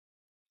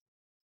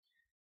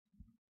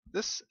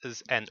This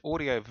is an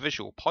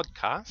audio-visual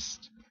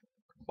podcast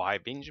by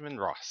Benjamin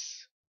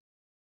Ross.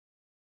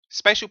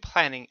 Spatial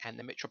planning and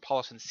the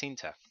Metropolitan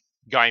Centre.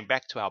 Going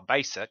back to our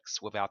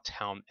basics with our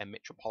town and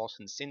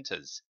metropolitan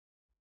centres.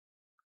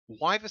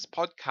 Why this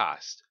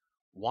podcast?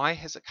 Why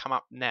has it come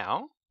up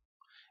now?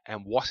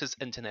 And what is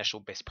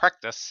international best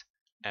practice?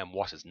 And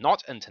what is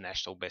not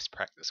international best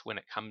practice when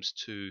it comes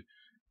to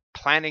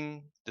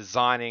planning,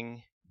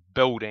 designing,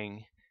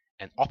 building,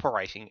 and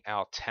operating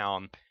our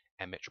town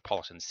and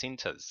metropolitan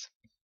centres?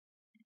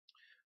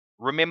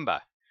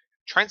 Remember,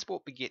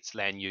 transport begets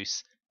land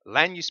use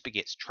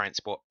begets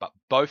transport, but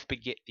both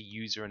beget the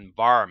user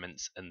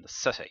environments in the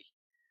city.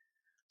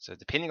 So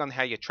depending on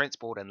how your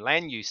transport and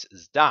land use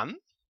is done,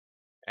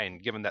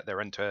 and given that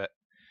they're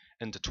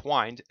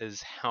intertwined,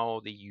 is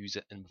how the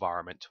user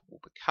environment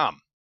will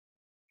become.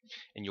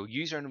 And your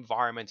user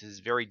environment is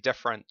very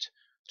different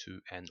to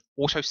an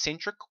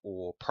auto-centric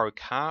or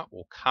pro-car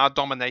or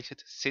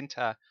car-dominated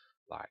centre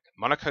like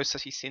Monaco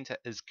City Centre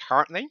is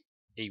currently,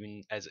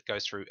 even as it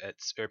goes through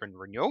its urban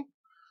renewal,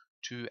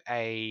 to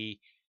a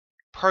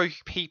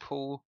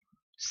pro-people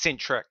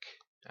centric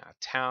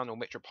town or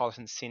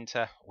metropolitan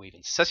centre or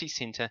even city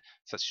centre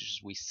such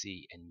as we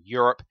see in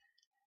Europe,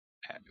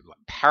 like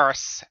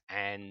Paris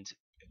and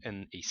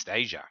in East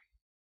Asia.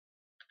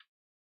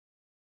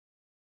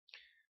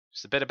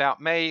 Just a bit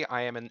about me.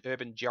 I am an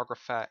urban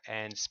geographer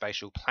and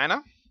spatial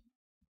planner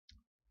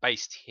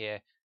based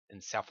here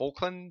in South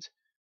Auckland.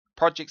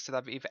 Projects that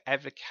I've either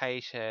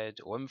advocated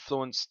or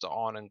influenced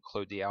on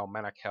include the Al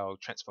Manukau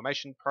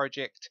Transformation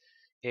Project,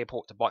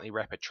 Airport to Botany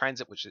Rapid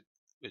Transit, which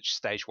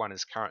stage 1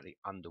 is currently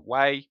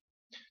underway,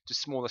 to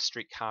smaller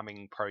street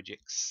calming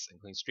projects,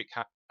 including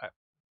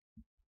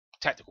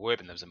tactical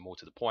urbanism, more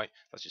to the point,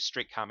 such as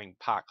street calming,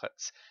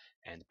 parklets,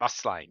 and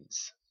bus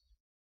lanes.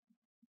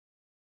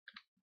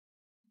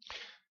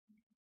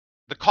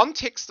 The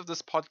context of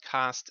this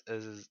podcast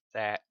is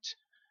that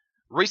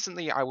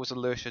recently I was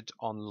alerted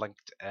on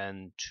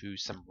LinkedIn to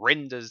some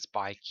renders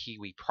by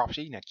Kiwi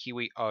Property. Now,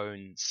 Kiwi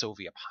own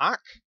Sylvia Park,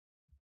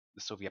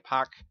 the Sylvia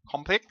Park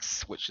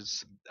complex, which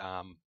is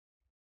up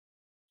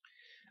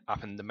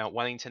in the Mount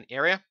Wellington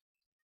area.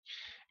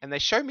 And they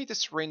showed me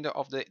this render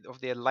of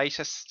their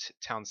latest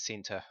town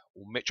centre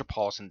or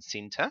metropolitan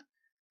centre,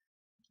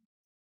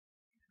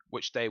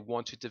 which they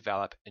want to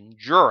develop in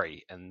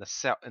Drury in the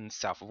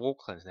south of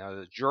Auckland. Now,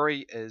 the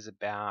Drury is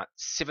about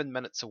 7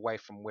 minutes away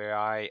from where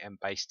I am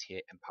based here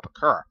in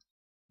Papakura.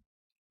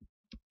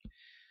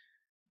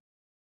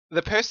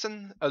 The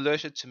person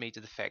alerted to me to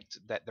the fact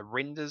that the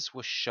renders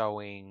were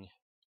showing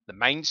the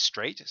main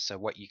street, so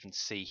what you can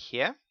see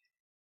here,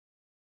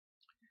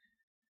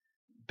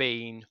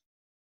 being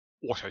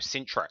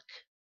auto-centric.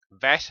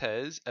 That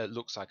is, it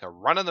looks like a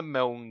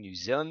run-of-the-mill New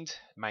Zealand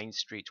main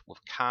street with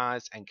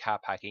cars and car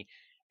parking,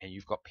 and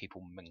you've got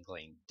people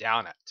mingling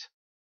down it.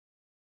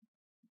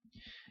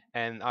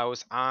 And I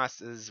was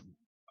asked,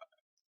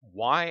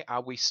 why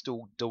are we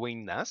still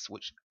doing this,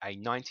 which a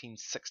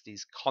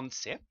 1960s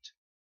concept,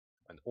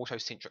 an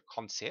auto-centric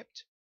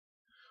concept,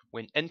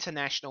 when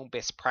international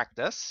best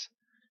practice,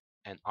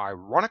 and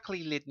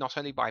ironically led not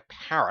only by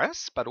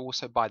Paris, but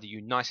also by the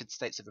United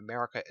States of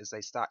America as they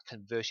start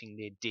converting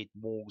their dead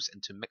malls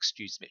into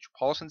mixed-use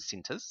metropolitan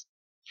centres,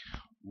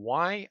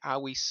 why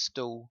are we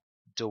still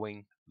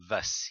doing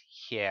this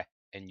here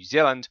in New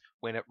Zealand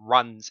when it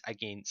runs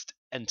against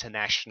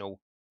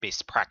international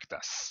best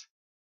practice?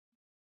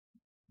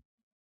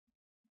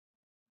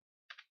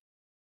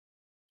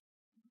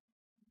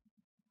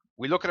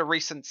 We look at a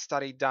recent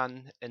study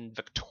done in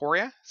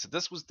Victoria. So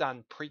this was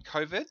done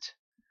pre-COVID,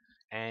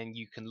 and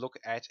you can look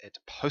at it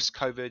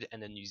post-COVID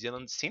in a New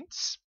Zealand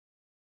sense.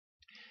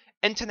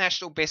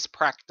 International best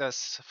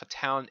practice for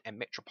town and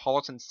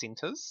metropolitan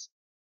centres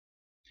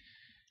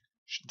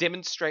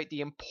demonstrate the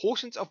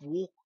importance of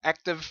walk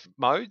active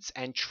modes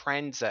and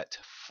transit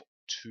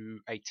to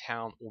a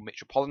town or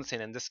metropolitan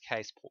centre, in this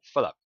case Port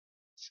Phillip.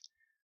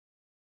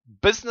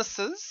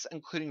 Businesses,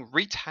 including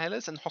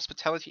retailers and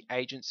hospitality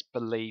agents,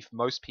 believe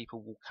most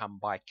people will come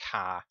by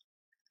car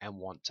and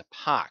want to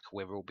park,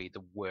 whether it will be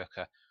the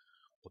worker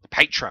or the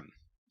patron.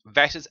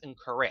 That is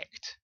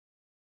incorrect.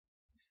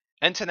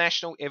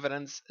 International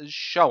evidence is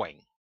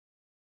showing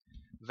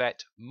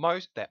that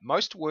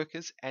most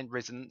workers and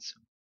residents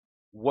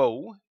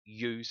will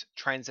use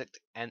transit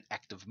and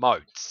active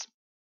modes.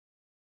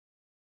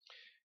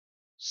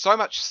 So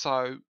much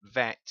so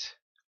that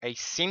a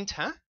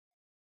centre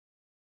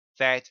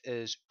that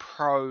is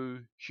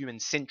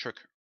pro-human-centric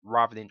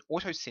rather than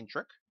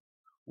auto-centric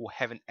will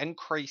have an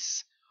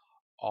increase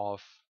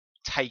of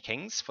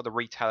takings for the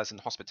retailers and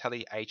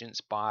hospitality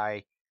agents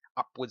by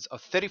upwards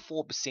of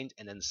 34%,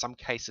 and in some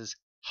cases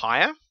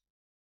higher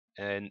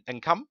in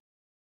income.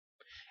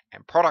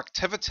 And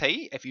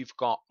productivity, if you've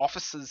got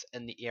offices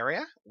in the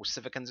area or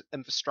civic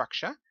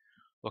infrastructure,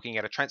 looking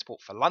at a Transport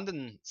for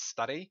London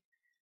study,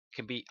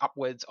 can be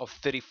upwards of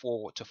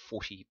 34 to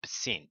 40%.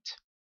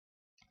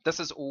 This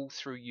is all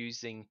through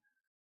using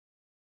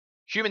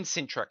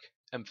human-centric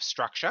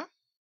infrastructure,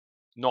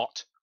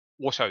 not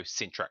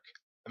auto-centric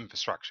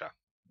infrastructure.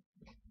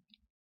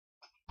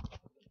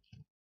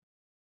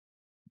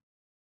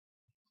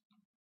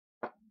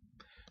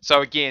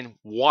 So again,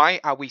 why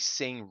are we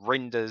seeing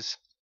renders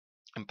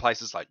in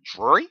places like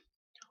Drury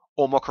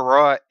or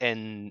Mokoroa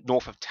in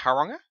north of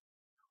Tauranga,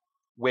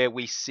 where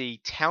we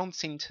see town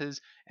centres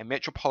and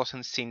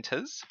metropolitan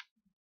centres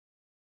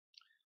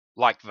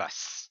like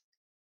this,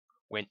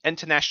 when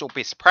international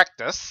best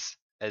practice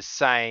is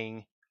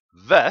saying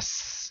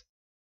this,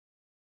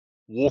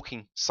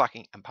 walking,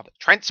 cycling and public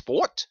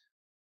transport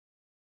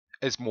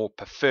is more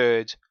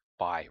preferred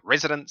by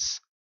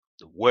residents,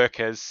 the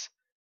workers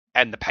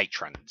and the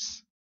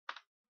patrons.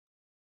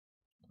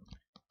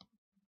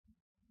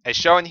 As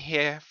shown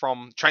here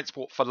from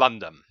Transport for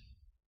London,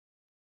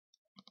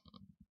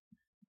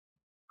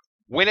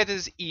 when it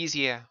is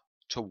easier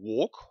to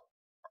walk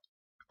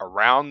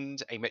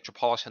around a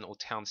metropolitan or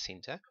town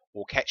centre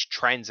or catch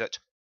transit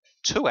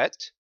to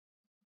it,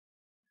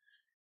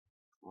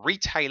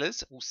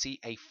 retailers will see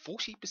a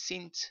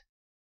 40%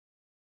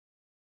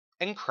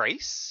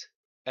 increase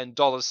in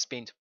dollars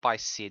spent by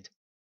said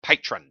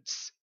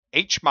patrons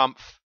each month,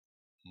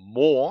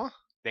 more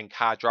than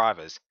car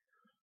drivers.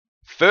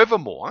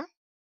 Furthermore,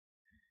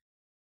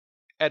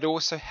 it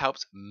also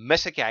helps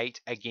mitigate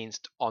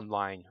against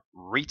online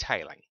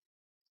retailing.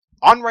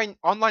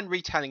 Online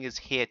retailing is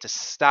here to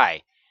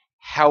stay.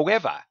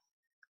 However,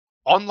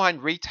 online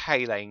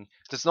retailing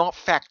does not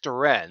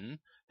factor in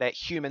that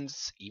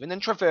humans, even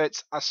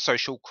introverts, are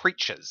social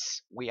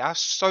creatures. We are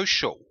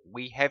social.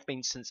 We have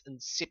been since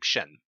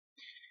inception.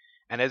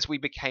 And as we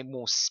became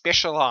more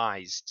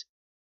specialized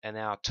in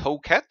our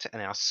toolkit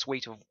and our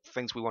suite of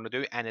things we want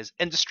to do, and as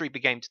industry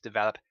began to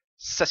develop,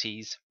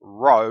 cities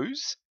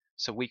rose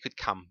so we could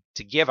come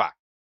together.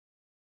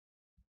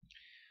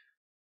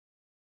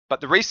 But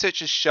the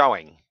research is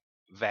showing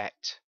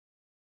that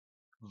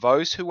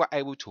those who are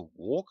able to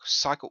walk,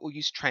 cycle or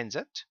use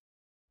transit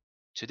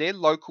to their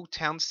local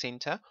town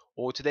centre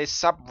or to their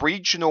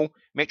sub-regional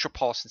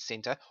metropolitan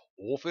centre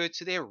or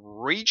to their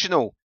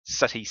regional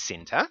city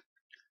centre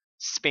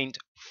spent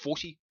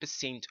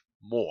 40%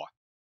 more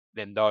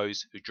than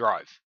those who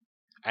drove.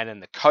 And in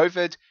the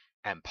COVID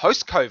and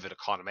post-COVID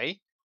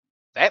economy,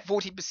 that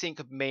 40%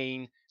 could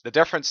mean the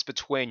difference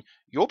between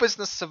your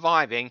business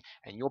surviving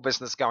and your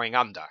business going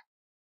under.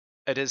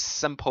 It is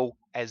simple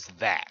as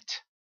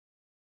that.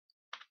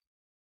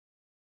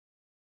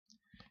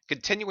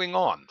 Continuing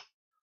on,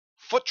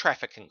 foot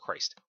traffic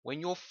increased. When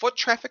your foot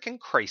traffic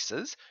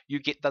increases, you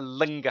get the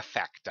linger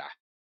factor.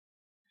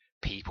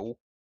 People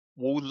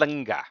will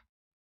linger.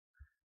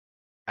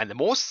 And the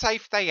more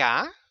safe they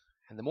are,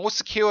 and the more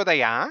secure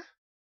they are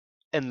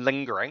in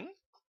lingering,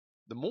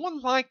 the more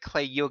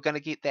likely you're going to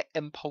get that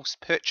impulse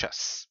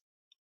purchase.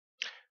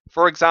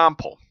 For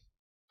example,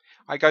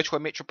 I go to a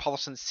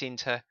metropolitan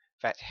centre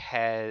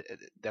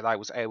that I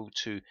was able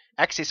to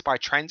access by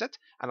transit,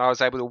 and I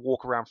was able to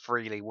walk around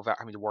freely without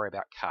having to worry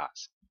about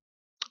cars.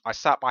 I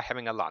start by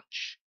having a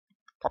lunch,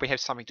 probably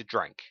have something to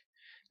drink.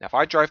 Now, if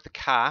I drove the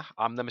car,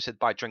 I'm limited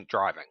by drink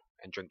driving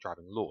and drink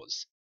driving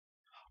laws.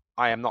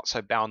 I am not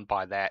so bound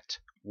by that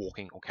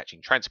walking or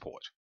catching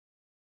transport.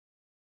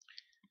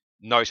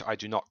 Note, I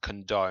do not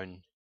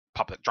condone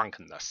public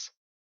drunkenness,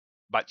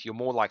 but you're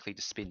more likely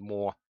to spend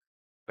more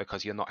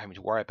because you're not having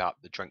to worry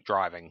about the drink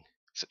driving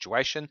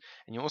situation,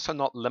 and you're also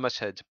not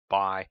limited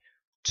by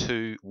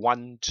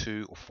 1,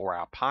 2 or 4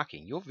 hour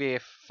parking. You're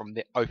there from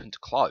the open to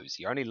close.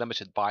 You're only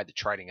limited by the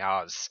trading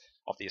hours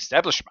of the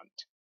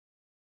establishment.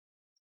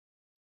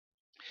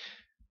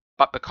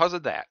 But because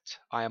of that,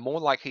 I am more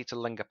likely to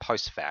linger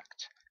post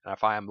fact. And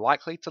if I am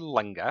likely to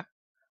linger,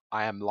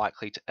 I am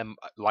likely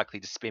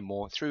to spend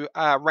more through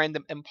a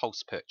random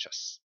impulse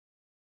purchase.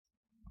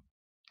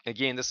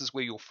 Again, this is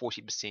where your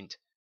 40%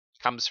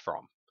 comes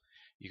from.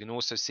 You can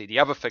also see the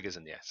other figures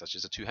in there, such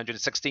as a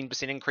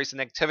 216% increase in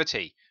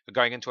activity for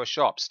going into a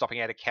shop, stopping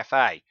at a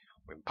cafe,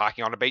 or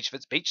parking on a beach if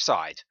it's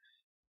beachside.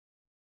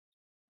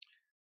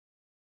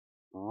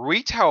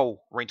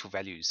 Retail rental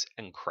values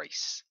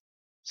increase.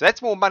 So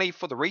that's more money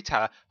for the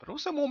retailer, but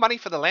also more money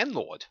for the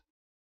landlord.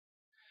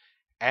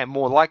 And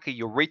more likely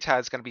your retail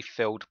is going to be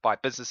filled by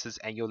businesses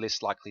and you're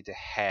less likely to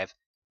have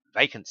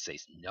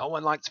vacancies. No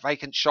one likes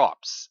vacant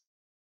shops.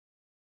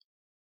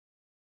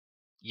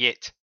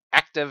 Yet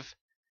active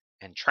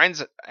and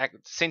transit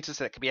centres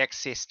that can be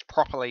accessed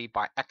properly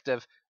by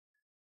active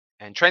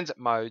and transit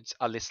modes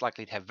are less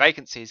likely to have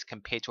vacancies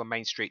compared to a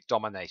main street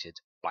dominated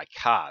by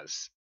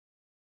cars.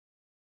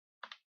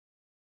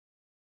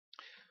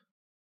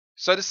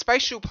 So the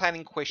spatial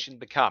planning question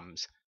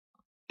becomes,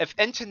 if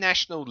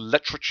international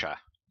literature,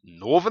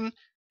 northern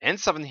and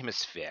southern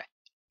hemisphere,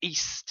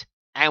 east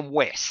and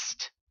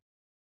west,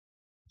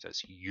 so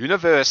it's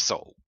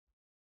universal,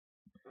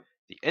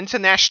 the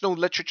international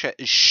literature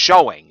is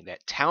showing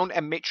that town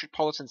and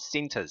metropolitan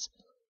centres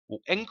will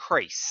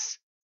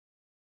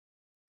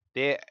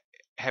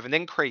have an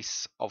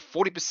increase of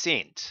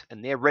 40%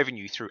 in their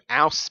revenue through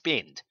our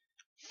spend,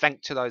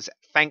 thanks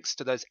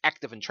to those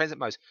active and transit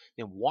modes,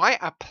 then why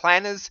are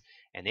planners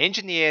and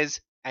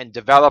engineers and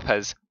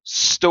developers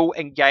still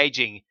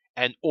engaging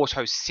in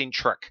Auto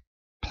Centric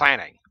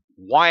planning?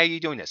 Why are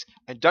you doing this?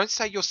 And don't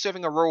say you're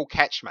serving a rural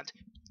catchment.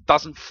 It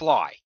doesn't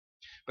fly.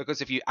 Because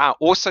if you are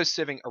also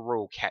serving a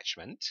rural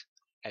catchment,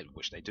 at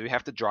which they do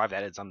have to drive,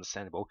 that is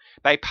understandable,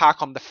 they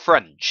park on the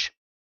fringe.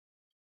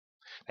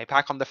 They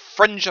park on the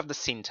fringe of the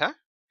centre,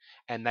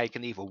 and they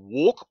can either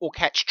walk or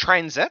catch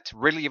transit,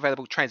 readily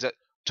available transit,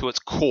 to its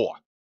core.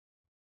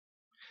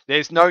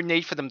 There's no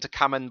need for them to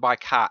come in by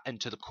car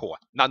into the core.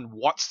 None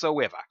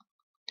whatsoever.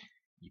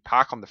 You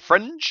park on the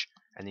fringe,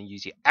 and then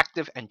use your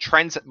active and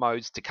transit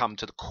modes to come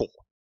to the core,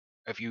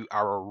 if you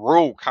are a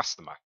rural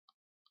customer.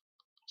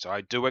 So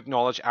I do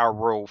acknowledge our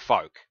rural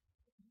folk.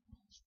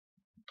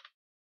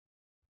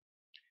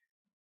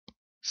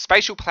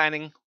 Spatial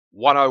Planning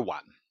 101.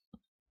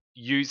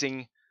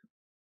 Using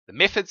the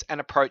methods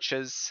and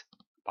approaches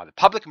by the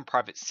public and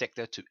private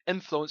sector to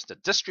influence the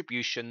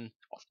distribution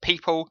of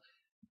people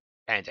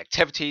and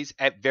activities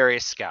at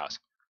various scales,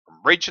 from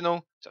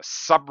regional to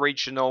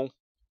sub-regional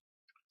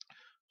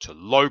to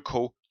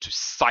local to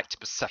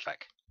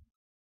site-specific.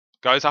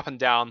 Goes up and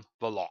down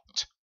the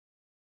lot.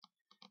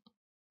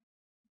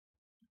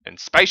 And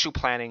spatial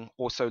planning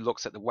also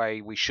looks at the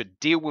way we should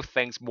deal with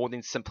things more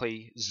than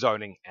simply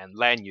zoning and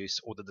land use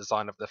or the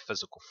design of the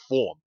physical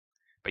form.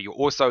 But you're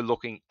also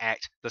looking at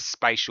the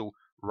spatial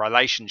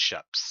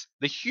relationships,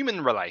 the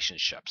human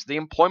relationships, the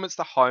employments,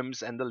 the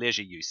homes, and the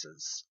leisure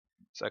uses.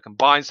 So it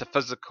combines the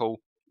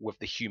physical with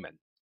the human.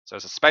 So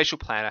as a spatial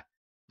planner,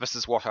 this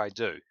is what I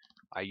do.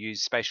 I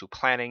use spatial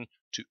planning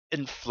to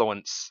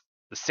influence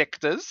the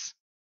sectors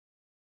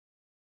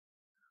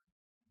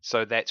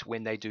so that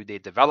when they do their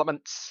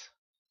developments,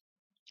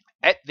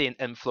 it then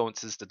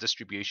influences the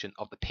distribution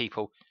of the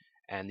people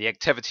and the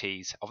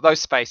activities of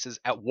those spaces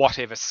at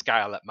whatever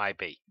scale it may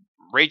be,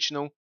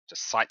 regional to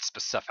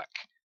site-specific,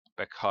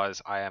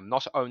 because I am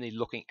not only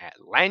looking at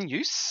land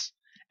use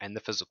and the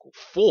physical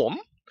form,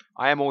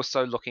 I am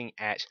also looking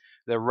at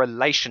the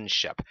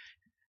relationship.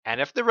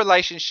 And if the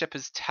relationship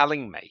is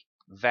telling me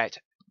that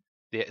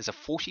there is a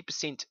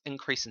 40%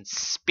 increase in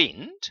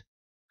spend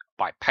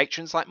by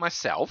patrons like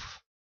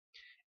myself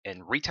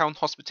in retail and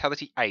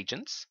hospitality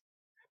agents,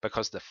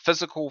 because the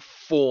physical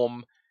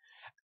form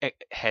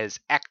has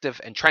active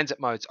and transit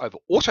modes over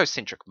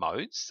auto-centric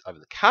modes over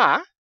the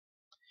car,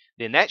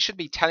 then that should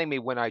be telling me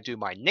when I do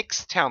my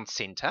next town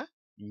centre,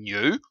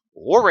 new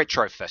or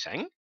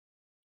retrofitting,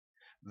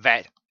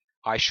 that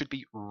I should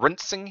be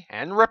rinsing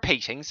and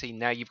repeating. See,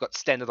 now you've got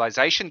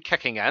standardization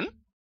kicking in,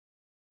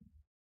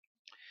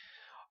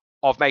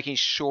 of making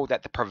sure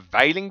that the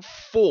prevailing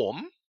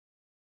form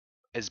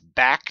is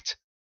backed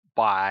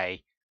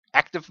by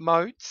active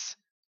modes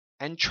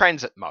and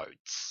transit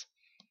modes.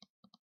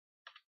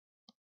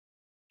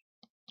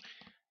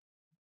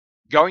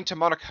 Going to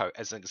Monaco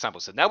as an example.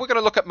 So now we're going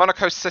to look at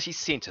Monaco City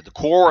Centre, the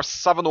core of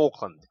southern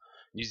Auckland,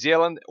 New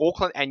Zealand,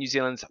 Auckland and New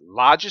Zealand's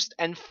largest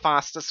and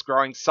fastest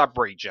growing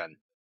sub-region,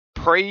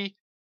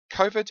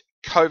 pre-COVID,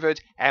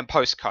 COVID and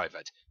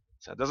post-COVID.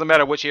 So it doesn't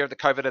matter which year of the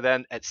COVID it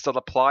in, it still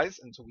applies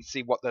until we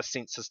see what the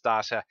census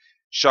data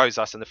shows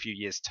us in a few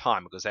years'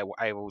 time, because they were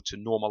able to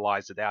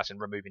normalize it out and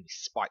remove any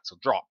spikes or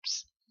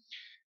drops.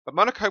 But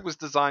Monaco was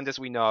designed, as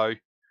we know,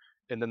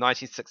 in the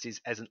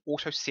 1960s as an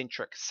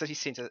auto-centric city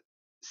centre,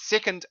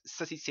 second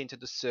city centre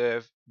to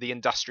serve the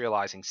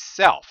industrializing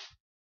South.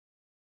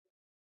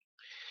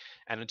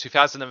 And in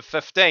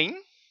 2015,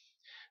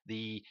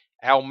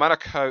 our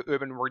Monaco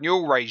urban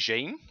renewal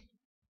regime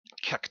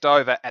kicked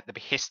over at the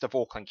behest of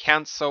Auckland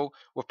Council,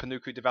 with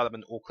Panuku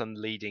Development Auckland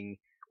leading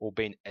or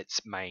being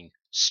its main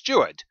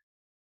steward.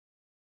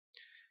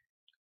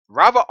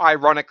 Rather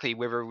ironically,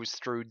 whether it was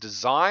through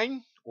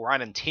design or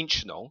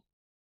unintentional,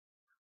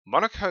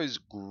 Monaco's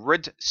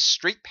grid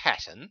street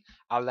pattern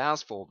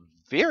allows for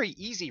very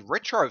easy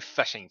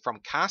retrofitting from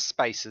car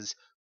spaces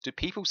to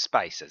people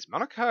spaces.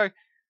 Monaco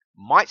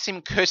might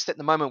seem cursed at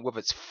the moment with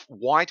its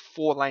wide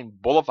four-lane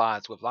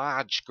boulevards with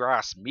large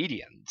grass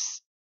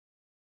medians,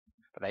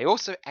 but they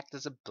also act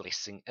as a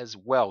blessing as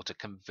well to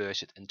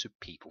convert it into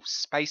people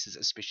spaces,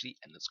 especially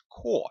in its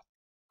core.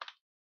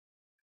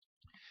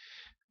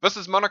 This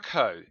is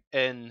Monaco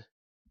in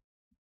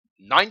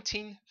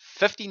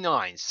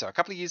 1959, so a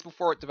couple of years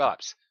before it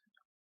develops.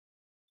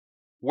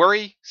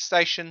 Wiri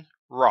Station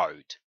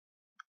Road,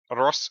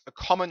 Ross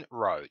Common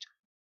Road,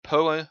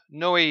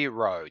 Puanui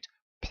Road,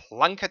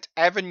 Plunkett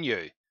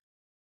Avenue,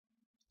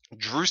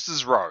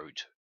 Druce's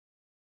Road,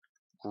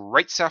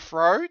 Great South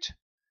Road,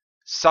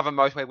 Southern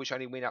Motorway, which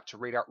only went up to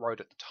Redoubt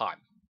Road at the time.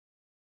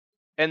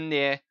 In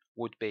there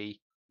would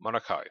be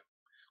Monaco.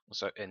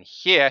 Also in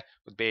here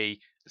would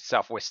be the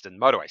Southwestern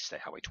Motorway,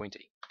 State Highway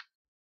 20.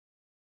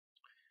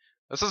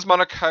 This is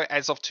Monaco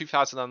as of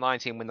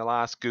 2019, when the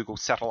last Google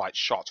satellite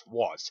shot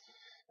was.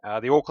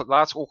 The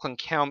last Auckland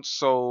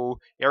Council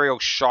aerial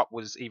shot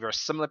was either a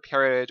similar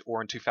period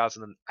or in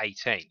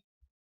 2018.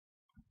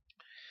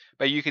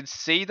 But you can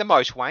see the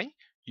motorway,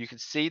 you can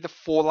see the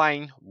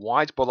four-lane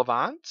wide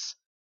boulevards,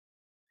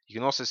 you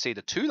can also see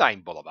the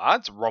two-lane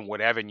boulevards,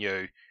 Romwood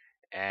Avenue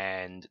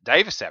and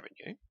Davis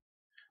Avenue,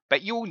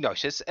 but you'll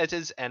notice it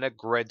is in a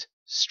grid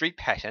street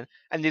pattern,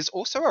 and there's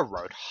also a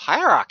road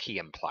hierarchy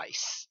in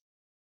place.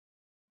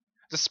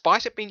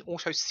 Despite it being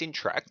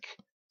auto-centric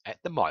at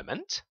the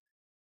moment,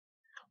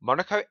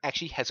 Monaco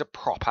actually has a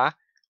proper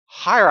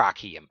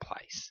hierarchy in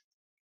place.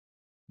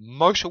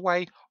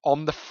 Motorway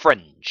on the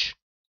fringe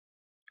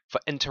for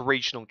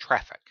interregional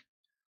traffic.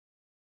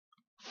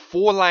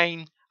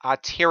 4-lane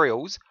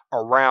arterials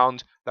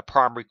around the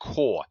primary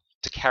core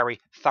to carry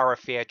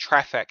thoroughfare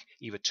traffic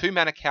either to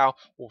Manukau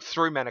or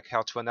through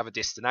Manukau to another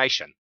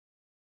destination.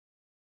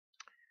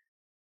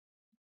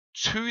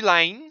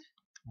 2-lane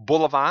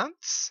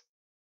boulevards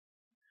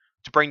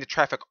to bring the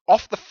traffic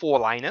off the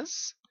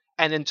 4-laners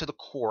and into the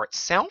core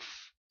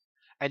itself,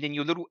 and then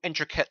your little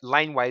intricate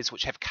laneways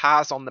which have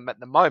cars on them at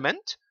the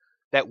moment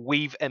that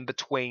weave in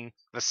between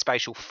the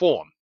spatial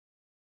form.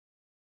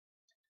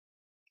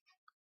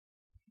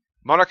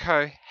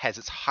 Monaco has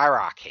its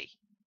hierarchy.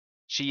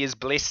 She is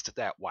blessed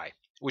that way,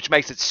 which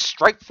makes it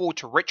straightforward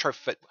to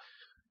retrofit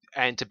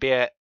and to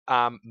bear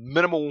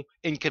minimal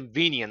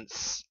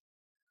inconvenience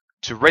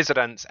to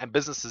residents and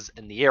businesses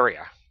in the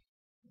area.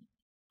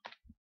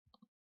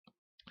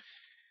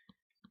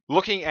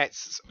 Looking at,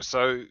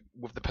 so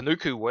with the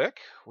Panuku work,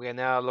 we are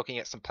now looking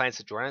at some plans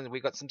to draw, and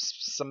we've got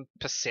some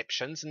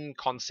perceptions and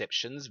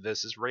conceptions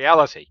versus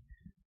reality.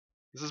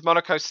 This is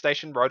Monaco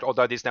Station Road,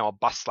 although there's now a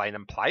bus lane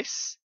in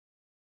place.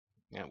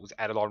 It was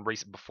added on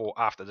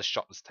after the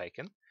shot was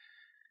taken.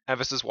 And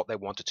this is what they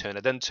want to turn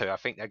it into. I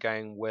think they're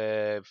going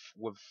with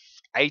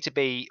A to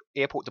B,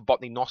 airport to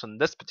Botany, not in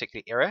this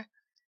particular area.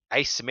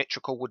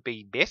 Asymmetrical would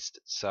be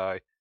best, so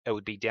it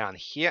would be down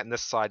here, and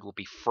this side will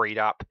be freed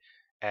up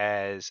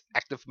as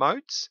active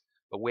modes.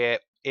 But where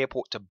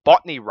airport to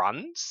Botany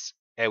runs,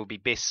 it would be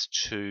best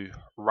to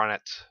run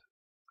it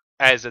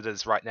as it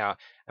is right now,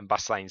 and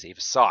bus lanes either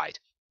side.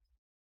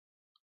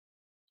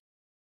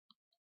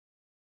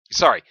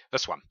 Sorry,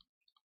 this one.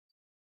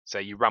 So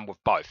you run with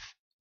both.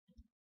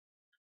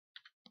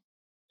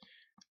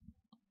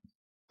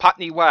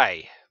 Putney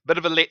Way, bit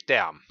of a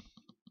letdown.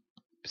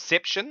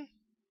 Perception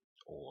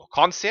or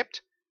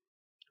concept,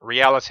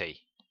 reality.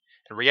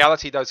 In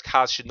reality, those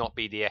cars should not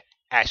be there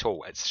at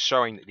all. It's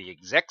showing the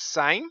exact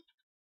same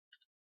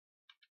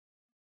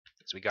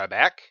as we go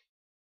back.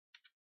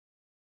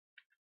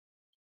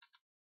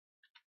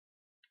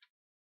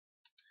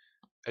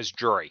 As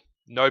Drury.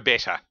 No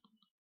better.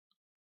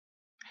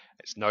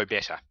 It's no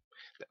better.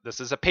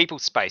 This is a people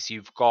space.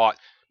 You've got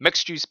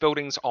mixed-use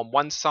buildings on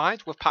one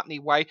side with Putney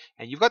Way,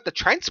 and you've got the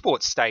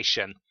transport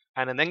station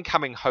and an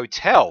incoming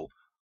hotel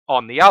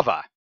on the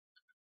other.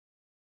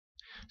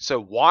 So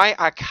why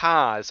are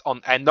cars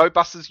on, and no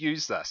buses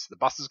use this, the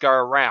buses go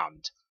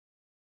around,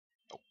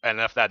 and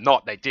if they're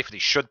not, they definitely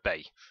should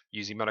be,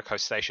 using Monaco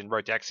Station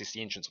Road to access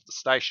the entrance of the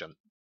station.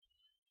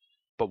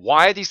 But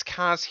why are these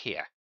cars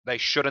here? They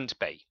shouldn't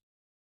be.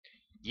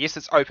 Yes,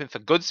 it's open for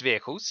goods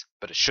vehicles,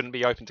 but it shouldn't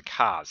be open to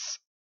cars.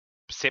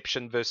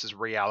 Perception versus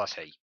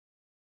reality.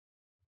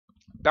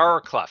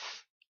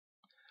 Barrowcliff.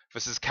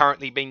 This is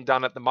currently being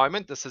done at the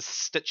moment. This is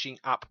stitching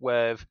up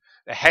with,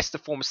 it has to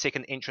form a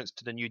second entrance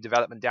to the new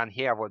development down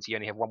here, otherwise you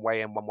only have one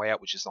way in, one way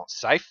out, which is not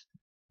safe.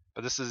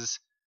 But this is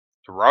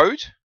the road,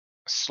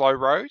 a slow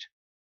road,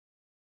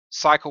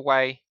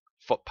 cycleway,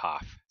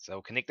 footpath. So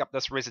we'll connect up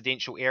this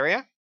residential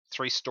area,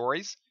 3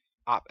 stories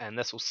up, and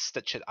this will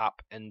stitch it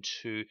up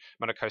into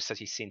Monaco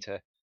City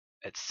Centre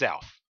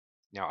itself.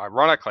 Now,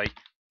 ironically,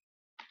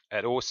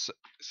 it also,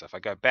 so if I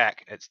go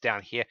back, it's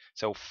down here.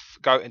 So we'll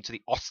go into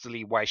the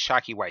Osterley Way,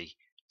 Sharkey Way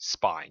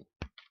spine.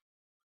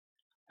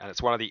 And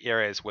it's one of the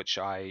areas which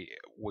I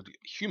would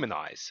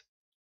humanize.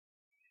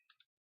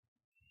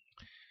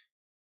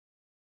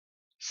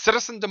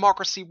 Citizen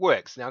democracy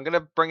works. Now I'm going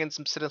to bring in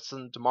some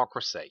citizen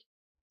democracy.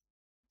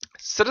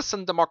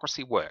 Citizen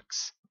democracy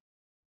works.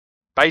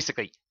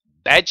 Basically,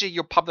 badger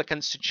your public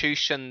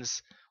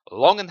institutions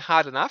long and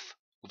hard enough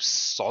with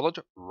solid,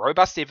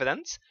 robust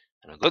evidence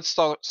and a good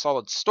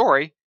solid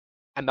story,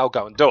 and they'll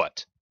go and do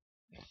it.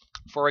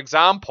 For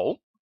example,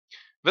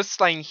 this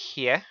lane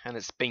here, and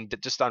it's been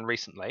just done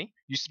recently,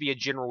 used to be a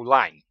general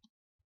lane.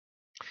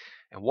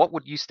 And what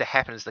would used to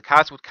happen is the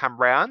cars would come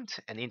round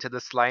and enter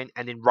this lane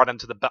and then run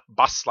into the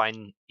bus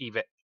lane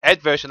either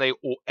advertently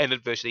or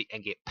inadvertently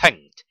and get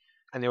pinged.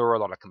 And there were a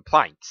lot of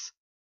complaints.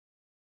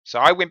 So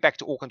I went back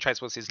to Auckland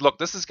Transport and says, look,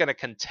 this is going to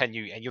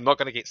continue and you're not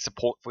going to get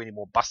support for any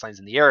more bus lanes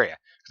in the area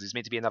because there's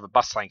meant to be another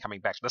bus lane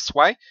coming back this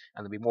way and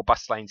there'll be more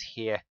bus lanes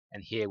here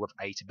and here with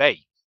A to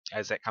B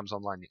as that comes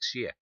online next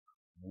year.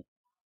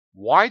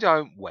 Why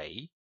don't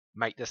we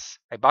make this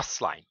a bus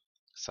lane?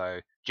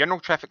 So general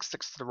traffic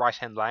sticks to the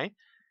right-hand lane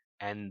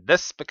and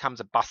this becomes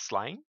a bus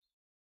lane,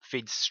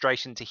 feeds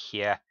straight into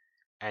here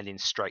and then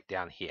straight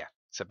down here.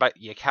 So but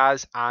your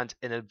cars aren't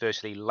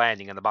inadvertently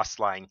landing in the bus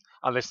lane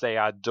unless they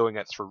are doing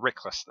it through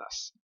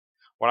recklessness.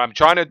 What I'm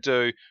trying to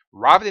do,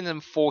 rather than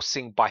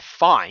enforcing by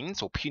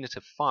fines or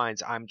punitive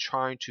fines, I'm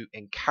trying to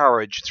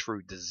encourage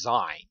through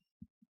design.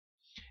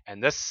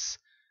 And this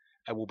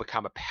will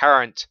become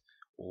apparent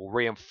or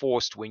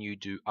reinforced when you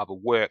do other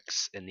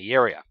works in the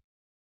area.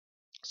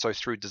 So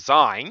through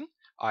design,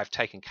 I've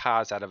taken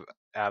cars out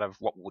of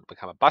what would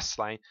become a bus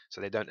lane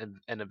so they don't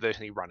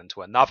inadvertently run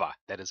into another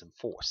that is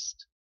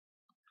enforced.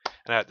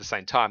 And at the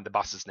same time, the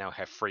buses now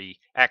have free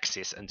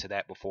access into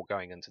that before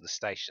going into the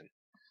station.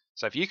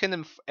 So if you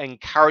can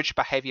encourage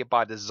behaviour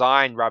by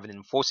design rather than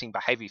enforcing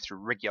behaviour through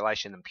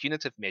regulation and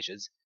punitive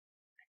measures,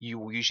 you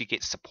will usually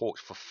get support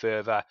for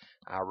further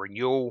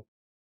renewal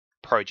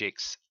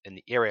projects in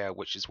the area,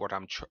 which is what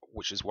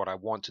I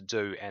want to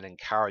do and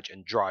encourage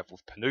and drive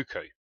with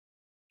Panuku.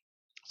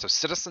 So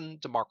citizen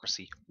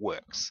democracy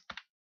works.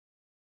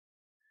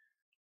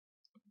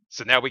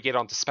 So now we get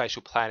on to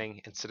spatial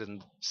planning and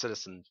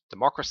citizen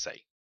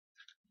democracy.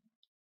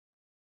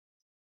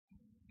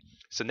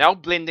 So now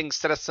blending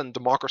citizen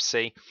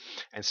democracy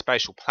and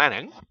spatial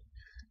planning,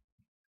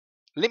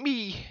 let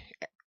me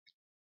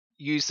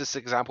use this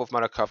example of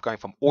Monoko of going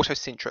from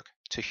auto-centric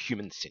to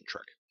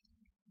human-centric.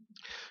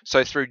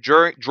 So through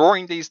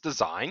drawing these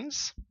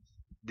designs,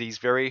 these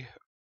very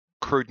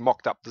crude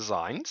mocked-up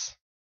designs,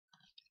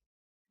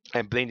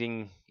 and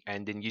blending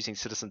and then using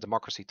citizen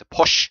democracy to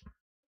push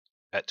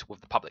it with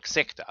the public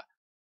sector,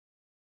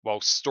 while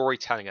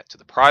storytelling it to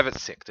the private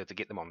sector to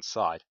get them on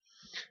side.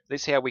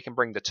 Let's see how we can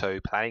bring the two,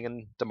 planning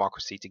and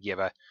democracy,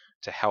 together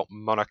to help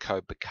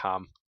Monoko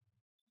become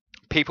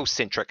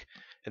people-centric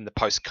in the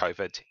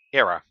post-COVID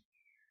era.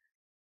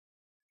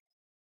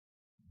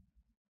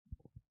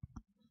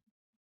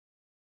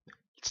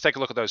 Let's take a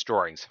look at those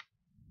drawings.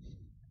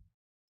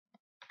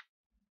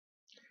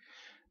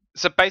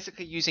 So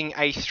basically using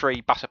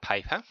A3 butter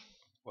paper,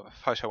 with a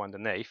photo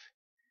underneath,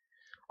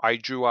 I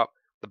drew up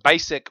the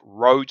basic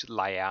road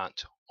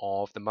layout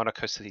of the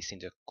Monoko City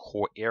Centre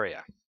core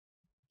area.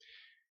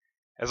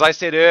 As I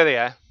said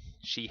earlier,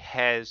 she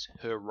has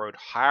her road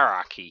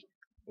hierarchy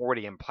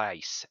already in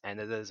place, and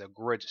it is a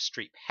grid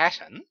street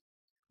pattern,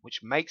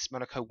 which makes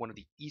Monoko one of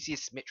the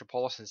easiest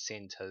metropolitan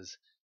centres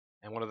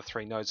and one of the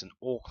 3 nodes in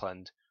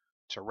Auckland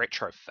to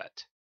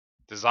retrofit.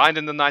 Designed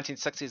in the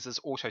 1960s as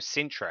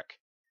auto-centric,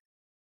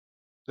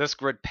 this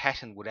grid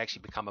pattern would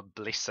actually become a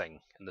blessing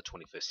in the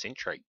 21st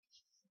century.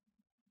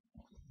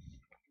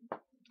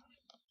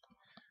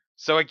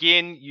 So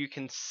again, you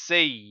can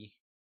see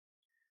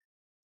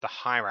the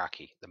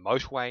hierarchy, the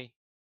motorway,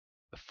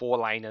 the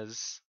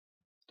 4-laners,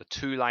 the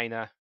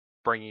 2-laner,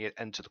 bringing it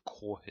into the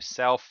core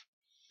herself,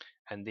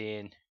 and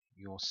then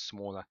your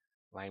smaller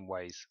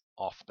laneways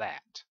off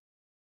that.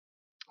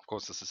 Of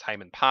course, this is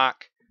Hayman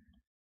Park,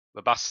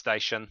 the bus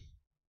station,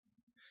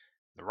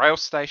 the rail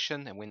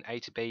station, and when A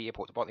to B,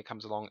 Airport to Botany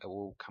comes along, it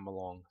will come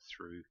along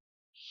through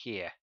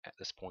here at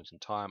this point in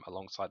time,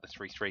 alongside the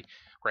 3-3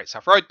 Great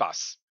South Road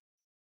bus.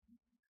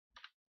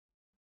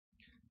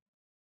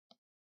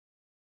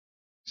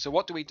 So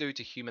what do we do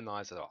to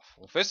humanize it off?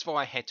 Well, first of all,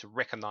 I had to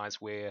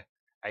recognize where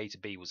A to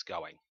B was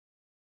going.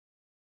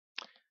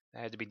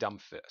 That had to be done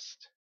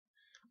first.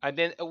 And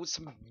then it was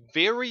some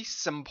very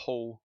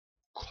simple,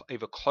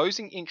 either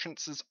closing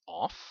entrances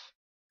off,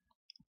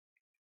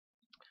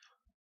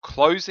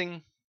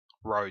 closing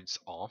roads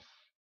off,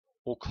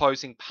 or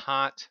closing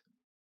part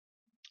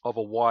of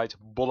a wide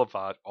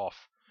boulevard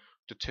off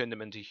to turn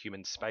them into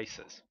human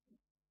spaces.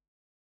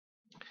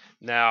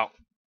 Now,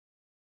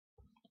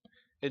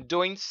 in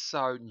doing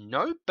so,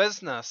 no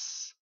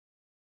business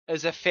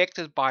is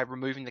affected by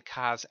removing the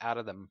cars out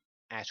of them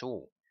at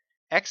all.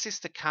 Access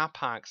to car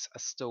parks are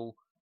still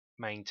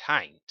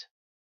maintained.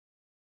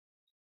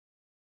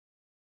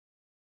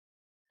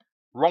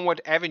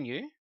 Ronwood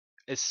Avenue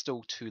is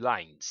still 2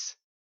 lanes.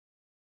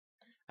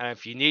 And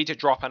if you need to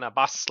drop in a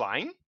bus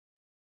lane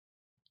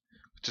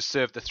to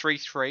serve the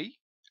 3-3,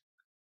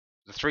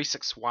 the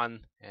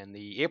 361 and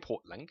the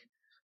airport link,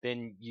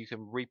 then you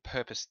can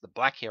repurpose the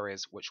black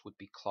areas, which would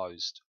be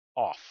closed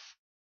off.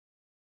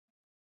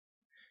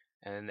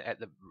 And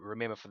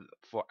remember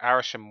for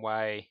Ayrsham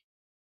Way,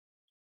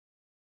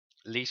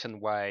 Leeton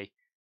Way,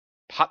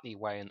 Putney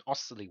Way and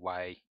Osterley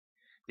Way,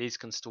 these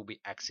can still be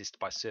accessed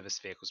by service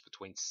vehicles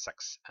between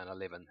 6 and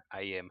 11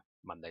 AM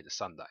Monday to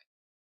Sunday.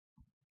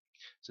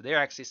 So their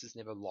access is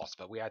never lost,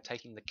 but we are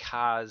taking the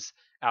cars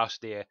out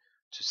there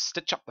to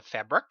stitch up the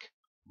fabric,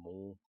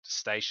 more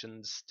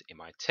stations to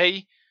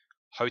MIT,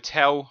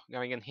 hotel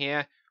going in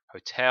here,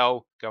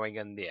 hotel going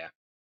in there.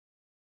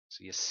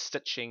 So you're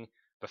stitching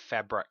the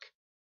fabric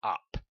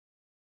up.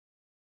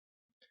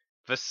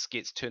 This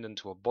gets turned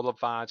into a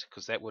boulevard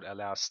because that would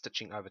allow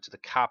stitching over to the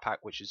car park,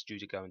 which is due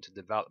to go into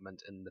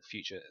development in the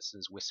future as soon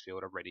as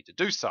Westfield are ready to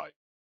do so.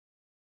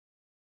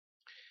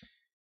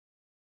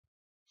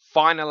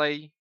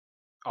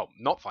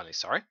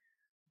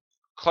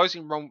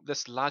 Closing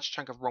this large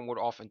chunk of Ronwood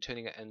off and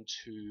turning it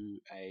into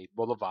a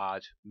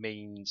boulevard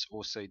means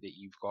also that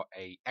you've got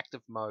a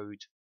active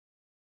mode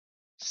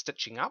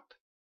stitching up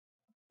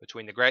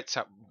between the Great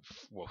South,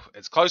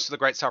 as close to the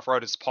Great South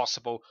Road as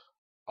possible,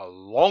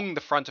 along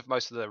the front of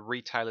most of the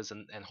retailers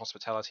and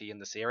hospitality in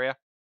this area,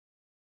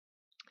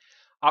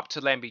 up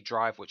to Lambie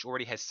Drive, which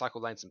already has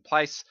cycle lanes in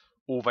place.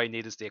 All they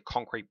need is their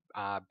concrete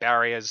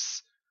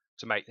barriers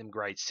to make them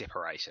grade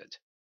separated.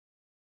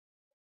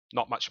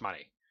 Not much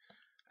money.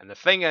 And the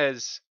thing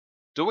is,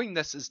 doing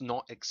this is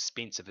not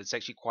expensive. It's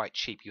actually quite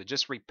cheap. You're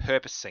just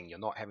repurposing. You're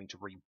not having to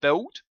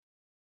rebuild.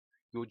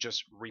 you're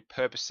just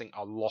repurposing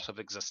a lot of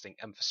existing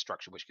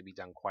infrastructure, which can be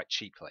done quite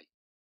cheaply.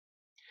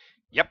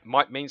 Yep,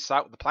 might mean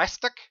start with the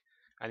plastic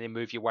and then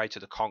move your way to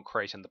the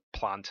concrete and the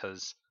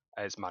planters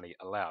as money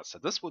allows. So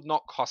this would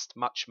not cost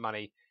much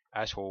money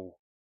at all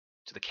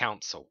to the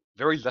council.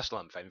 Very little,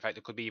 in fact. In fact,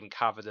 it could be even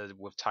covered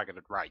with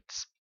targeted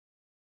rates.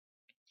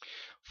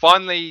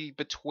 Finally,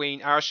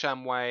 between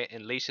Arasham Way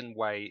and Leeton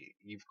Way,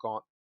 you've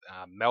got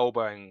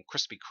Melbourne,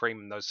 Krispy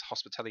Kreme, and those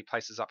hospitality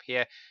places up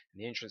here,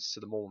 and the entrance to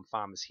the mall and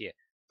farm is here.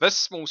 This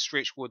small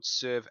stretch would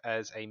serve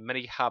as a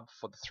mini hub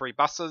for the 3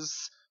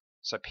 buses.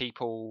 So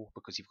people,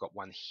 because you've got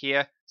one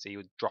here, so you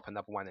would drop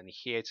another one in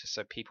here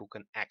so people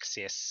can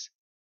access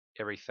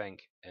everything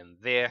in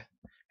there.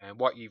 And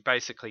what you've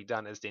basically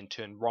done is then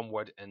turn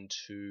Romwood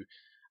into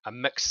a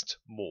mixed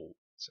mall.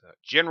 So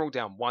general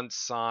down one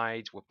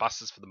side with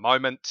buses for the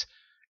moment,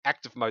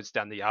 active modes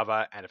down the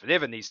other, and if it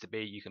ever needs to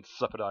be, you can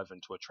flip it over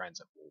into a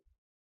transit mall.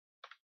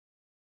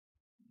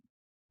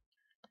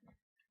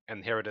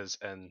 And here it is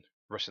in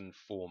written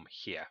form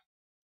here.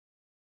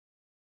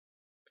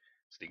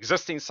 So the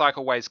existing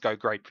cycleways go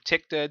grade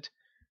protected.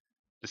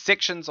 The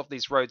sections of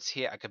these roads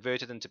here are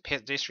converted into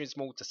pedestrians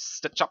mall to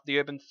stitch up the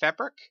urban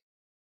fabric.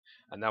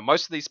 And now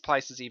most of these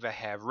places either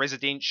have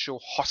residential,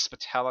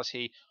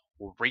 hospitality,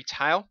 or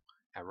retail.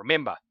 And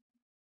remember,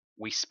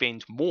 we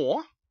spend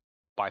more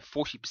by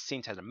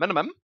 40% at a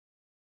minimum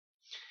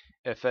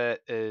if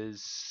it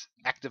is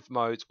active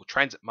modes or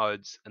transit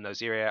modes in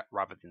those areas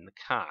rather than the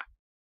car.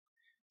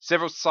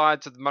 Several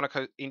sides of the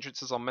Monaco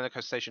entrances on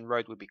Monaco Station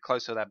Road would be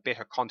close to that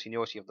better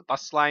continuity of the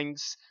bus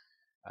lanes.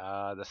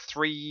 The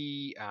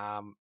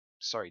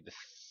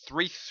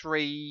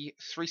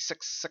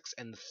 366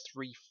 and the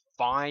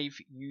 35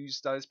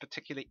 use those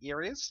particular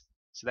areas,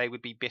 so they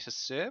would be better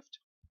served.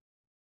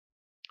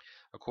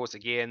 Of course,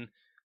 again,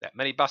 that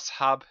minibus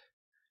hub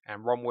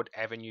and Romwood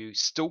Avenue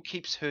still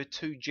keeps her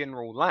 2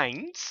 general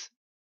lanes,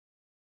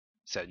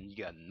 so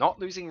you're not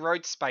losing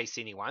road space,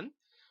 anyone,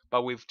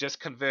 but we've just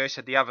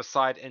converted the other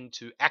side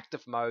into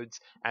active modes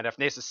and, if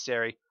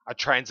necessary, a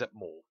transit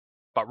mall.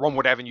 But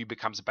Romwood Avenue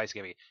becomes a basic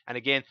area. And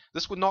again,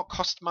 this would not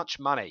cost much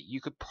money.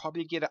 You could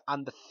probably get it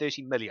under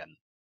 30 million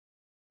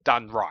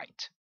done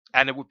right.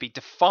 And it would be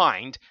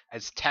defined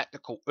as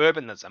tactical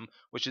urbanism,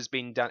 which has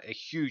been done a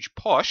huge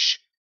push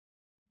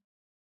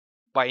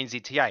by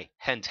NZTA.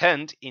 Hint,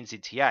 hint,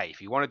 NZTA.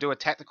 If you want to do a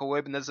tactical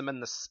urbanism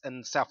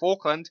in South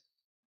Auckland,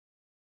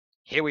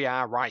 here we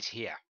are right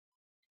here.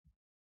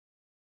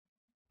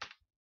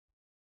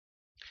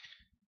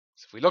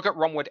 So if we look at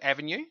Romwood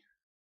Avenue,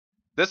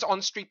 this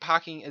on-street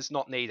parking is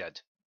not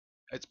needed.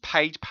 It's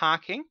paid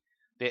parking.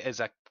 There is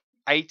a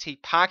AT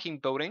parking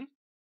building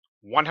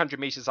 100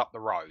 meters up the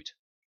road,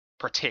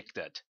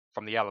 protected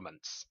from the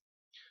elements.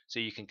 So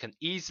you can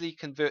easily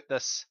convert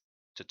this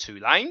to 2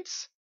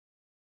 lanes,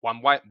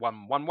 one way,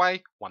 one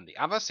the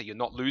other, so you're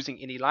not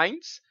losing any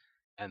lanes.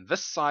 And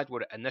this side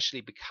would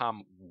initially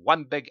become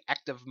one big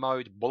active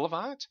mode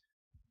boulevard.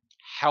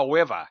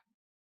 However,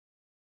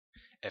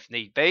 if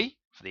need be,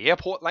 for the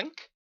airport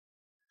link,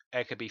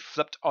 it could be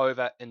flipped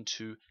over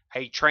into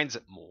a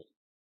transit mall.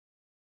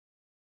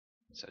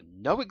 So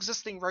no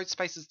existing road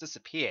space has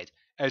disappeared.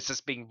 It's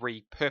just being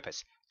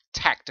repurposed.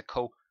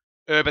 Tactical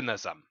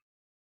urbanism.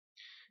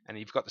 And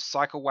you've got the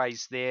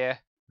cycleways there,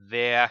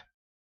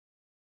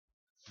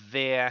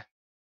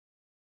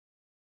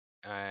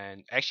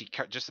 and actually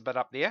just a bit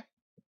up there.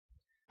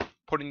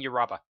 Put in your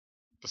rubber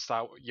to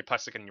start, your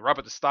plastic and your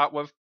rubber to start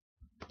with,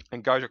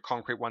 and go to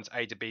concrete once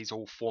A to B is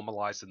all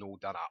formalized and all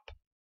done up.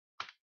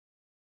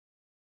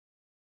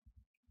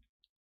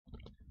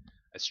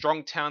 As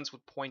strong towns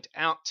would point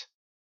out,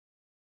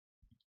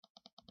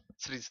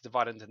 cities are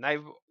divided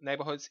into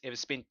neighborhoods. Ever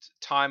spent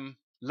time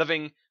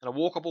living in a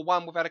walkable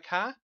one without a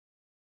car?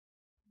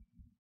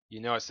 You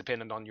know it's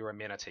dependent on your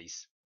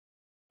amenities.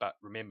 But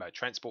remember,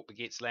 transport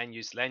begets land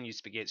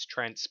use begets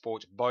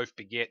transport, both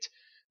beget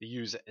the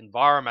user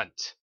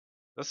environment.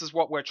 This is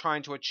what we're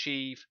trying to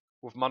achieve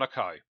with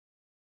Monaco.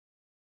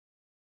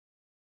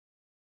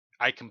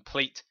 A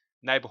complete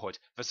neighborhood.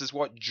 This is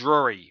what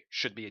Drury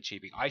should be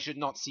achieving. I should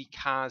not see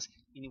cars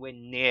anywhere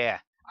near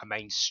a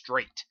main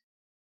street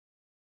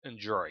in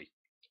Drury.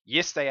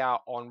 Yes, they are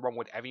on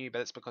Romwood Avenue,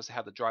 but it's because of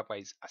how the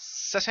driveways are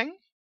sitting.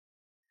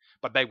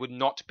 But they would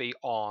not be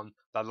on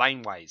the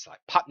laneways like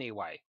Putney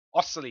Way,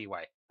 Ossoli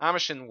Way,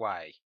 Amersham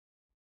Way.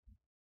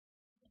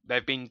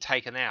 They've been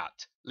taken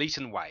out.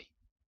 Leeton Way.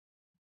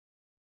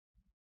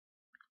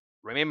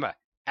 Remember,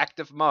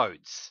 active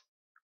modes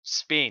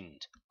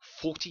spend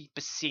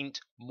 40%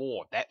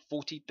 more. That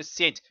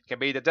 40% can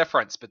be the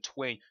difference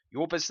between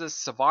your business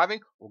surviving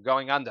or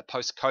going under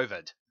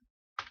post-COVID.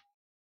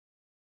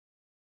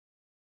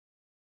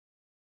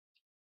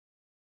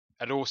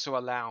 It also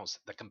allows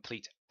the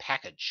complete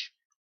package.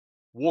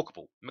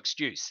 Walkable, mixed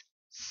use,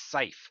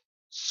 safe,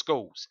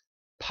 schools,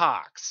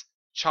 parks,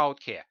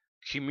 childcare,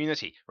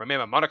 community.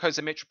 Remember, Monaco's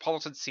a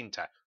metropolitan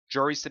centre.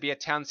 Drury's to be a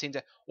town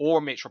centre or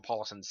a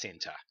metropolitan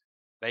centre.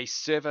 They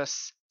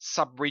service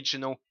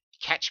sub-regional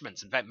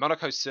catchments. In fact,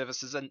 Monaco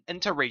services an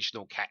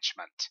inter-regional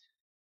catchment.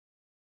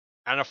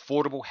 and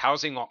affordable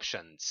housing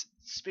options,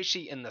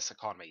 especially in this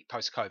economy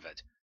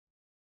post-COVID.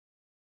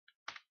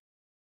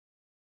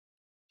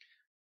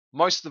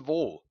 Most of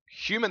all,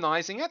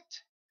 humanizing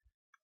it,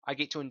 I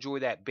get to enjoy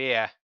that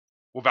beer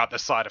without the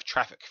sight of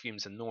traffic,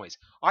 fumes, and noise.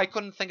 I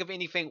couldn't think of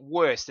anything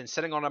worse than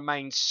sitting on a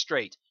main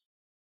street,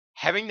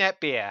 having that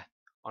beer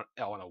on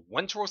a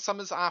winter or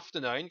summer's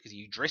afternoon, because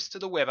you dress to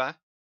the weather,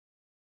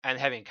 and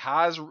having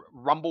cars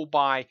rumble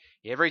by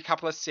every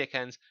couple of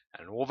seconds,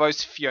 and all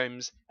those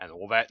fumes and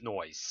all that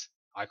noise.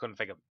 I couldn't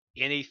think of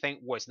anything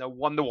worse. No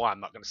wonder why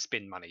I'm not going to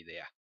spend money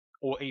there,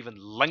 or even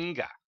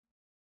linger.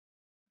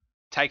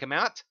 Take them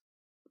out.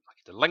 I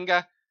get to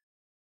linger,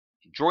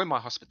 enjoy my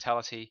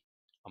hospitality.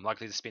 I'm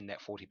likely to spend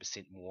that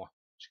 40% more,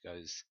 which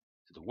goes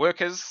to the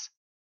workers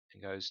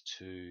and goes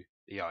to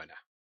the owner.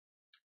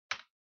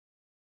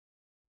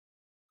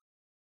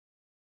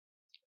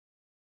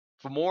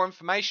 For more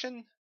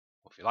information,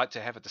 or if you'd like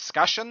to have a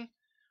discussion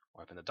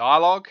or open a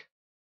dialogue,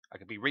 I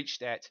can be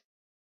reached at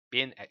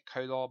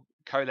ben@colab.nz.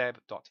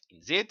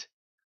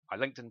 My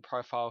LinkedIn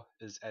profile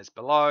is as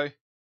below.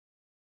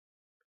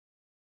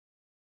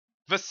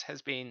 This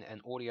has been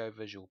an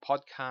audio-visual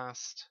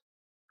podcast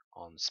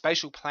on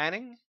spatial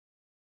planning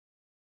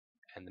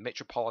and the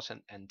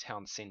Metropolitan and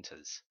Town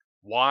Centres.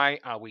 Why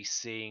are we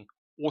seeing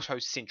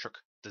auto-centric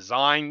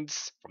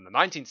designs from the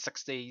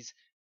 1960s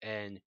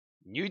and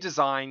new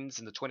designs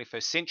in the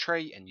 21st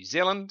century in New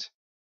Zealand,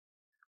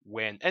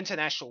 when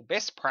international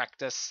best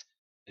practice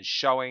is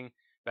showing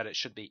that it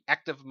should be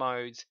active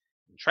modes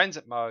and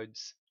transit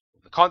modes,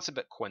 with the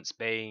consequence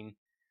being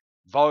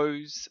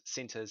those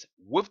centres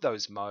with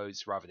those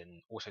modes rather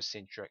than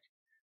auto-centric,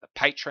 the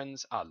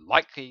patrons are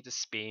likely to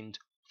spend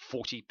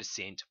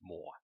 40%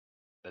 more.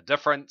 The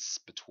difference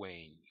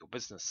between your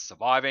business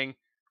surviving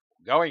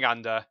or going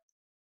under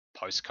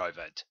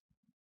post-COVID.